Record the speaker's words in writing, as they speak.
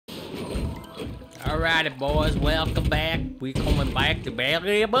Alrighty, boys, welcome back. We coming back to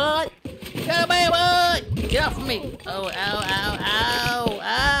Belly, bud. Come here, bud. Get off of me. Oh, ow, ow, ow,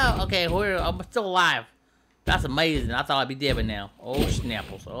 ow. Okay, I'm still alive. That's amazing. I thought I'd be dead by now. Oh,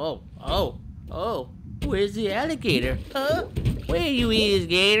 snapples. Oh. Where's the alligator? Huh? Where you is,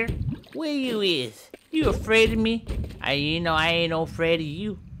 Gator? Where you is? You afraid of me? I ain't no afraid of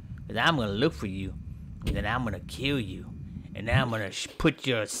you. Cause I'm gonna look for you. And then I'm gonna kill you. And then I'm gonna put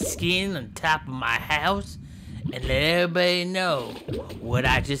your skin on top of my house and let everybody know what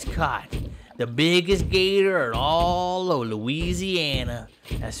I just caught. The biggest gator in all of Louisiana.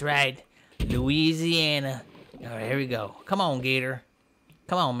 That's right, Louisiana. All right, here we go. Come on, Gator.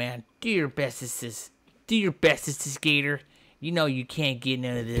 Come on, man. Do your bestest. Do your bestest, Gator. You know you can't get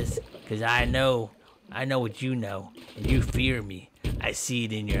none of this, cause I know what you know, and you fear me. I see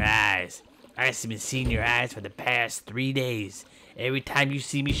it in your eyes. I've been seeing your eyes for the past 3 days. Every time you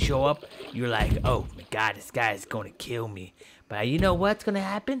see me show up, you're like, oh my God, this guy is gonna kill me. But you know what's gonna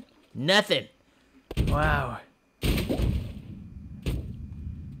happen? Nothing. Wow.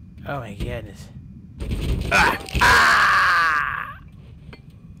 Oh my goodness. Ah!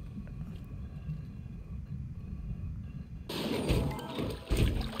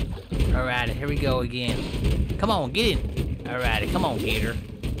 Alright, here we go again. Come on, get in. Alright, come on, Gator.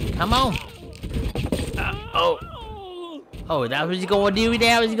 Come on. Oh, that was you gonna do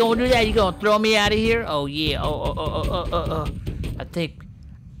that? Was you gonna do that? You gonna throw me out of here? Oh yeah. Oh. I think.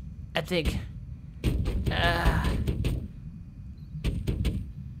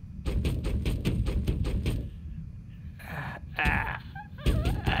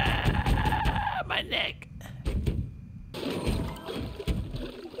 My neck.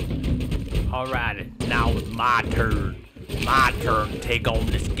 Alright, now it's my turn. My turn to take on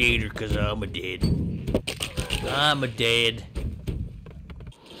this gator, cause I'm a dead.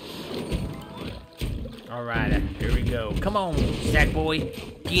 Alright, here we go. Come on, sack boy.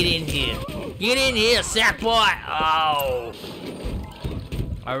 Get in here. Get in here, sack boy. Oh.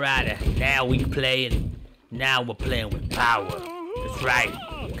 Alright, now we're playing with power. That's right.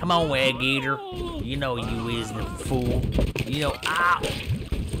 Come on, gator. You know you isn't a fool. You know, ow.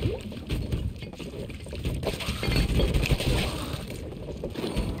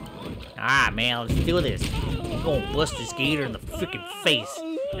 Alright, man, let's do this. I'm gonna bust this gator in the freaking face.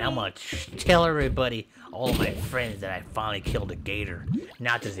 And I'm gonna tell everybody, all of my friends, that I finally killed a gator.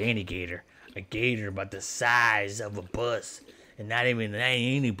 Not just any gator. A gator about the size of a bus. And not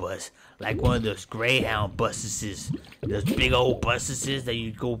any bus. Like one of those Greyhound buses. Those big old buses that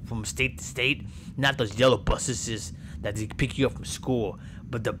you go from state to state. Not those yellow buses that they pick you up from school.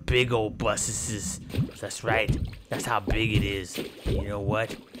 But the big old buses. That's right. That's how big it is. You know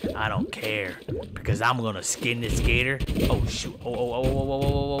what? I don't care. Because I'm gonna skin this gator. Oh shoot.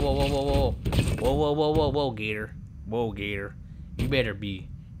 Whoa, gator. Whoa, gator. You better be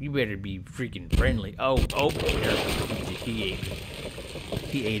freaking friendly. Oh, he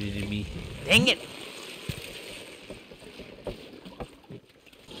ate it in me. Dang it!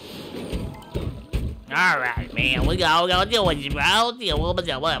 Alright, man, we gotta deal with you, bro. I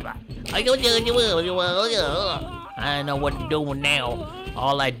don't know what to do now.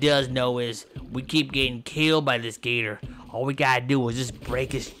 All I does know is we keep getting killed by this gator. All we gotta do is just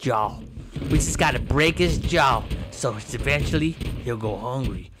break his jaw. We just gotta break his jaw, so eventually he'll go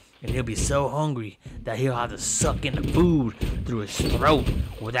hungry. And he'll be so hungry that he'll have to suck in the food through his throat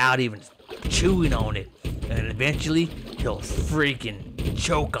without even chewing on it. And eventually he'll freaking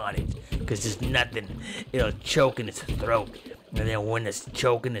choke on it. Cause there's nothing, it'll choke in his throat. And then when it's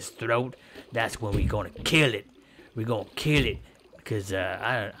choking his throat, that's when we're gonna kill it. We're gonna kill it. Cause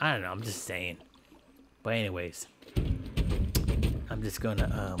I don't know, I'm just saying. But anyways, I'm just gonna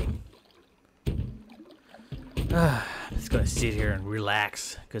sit here and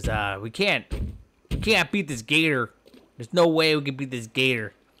relax. Cause we can't beat this gator. There's no way we can beat this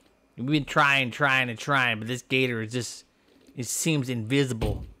gator. We've been trying, but this gator is just, it seems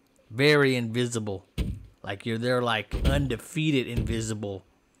invisible. Very invisible. Like they're like undefeated invisible.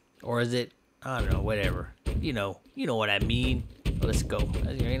 Or is it, I don't know, whatever. You know what I mean. Let's go.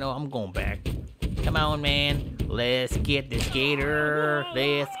 You know, I'm going back. Come on, man. Let's get this gator.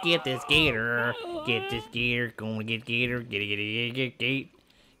 Let's get this gator. Get this gator. Gonna get gator. Get it.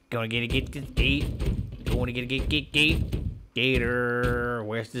 Gonna get this gate. Gonna get gator.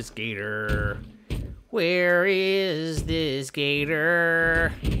 Where's this gator? Where is this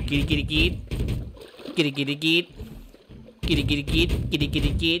gator? Get it.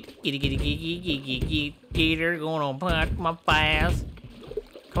 Gator going on punch my fast.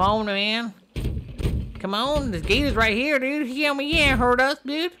 Come on, man. Come on, this gator's right here, dude. He ain't hurt us,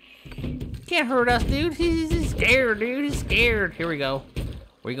 dude. can't hurt us, dude. He's scared, dude. He's scared. Here we go.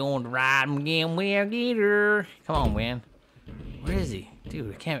 We're going to ride him again. We'll get her. Come on, man. Where is he?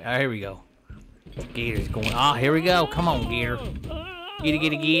 Dude, I can't. Oh, here we go. Gator's going. Oh, here we go. Come on, Gator. Get it,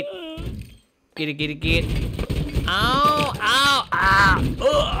 get it, get. Get it, get it, get. Ow, ow, ow.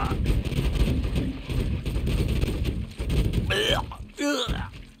 Ugh.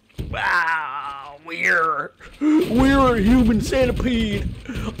 Wow, we're a human centipede.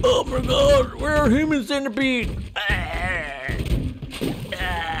 Oh my God, we're a human centipede.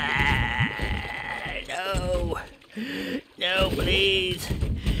 No, no, please.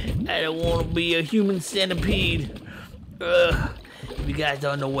 I don't want to be a human centipede. If you guys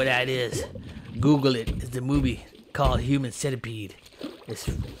don't know what that is, Google it. It's a movie called Human Centipede. It's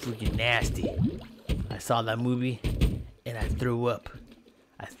freaking nasty. I saw that movie and I threw up.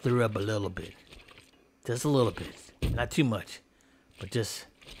 I threw up a little bit. Just a little bit. Not too much, but just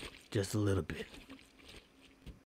a little bit.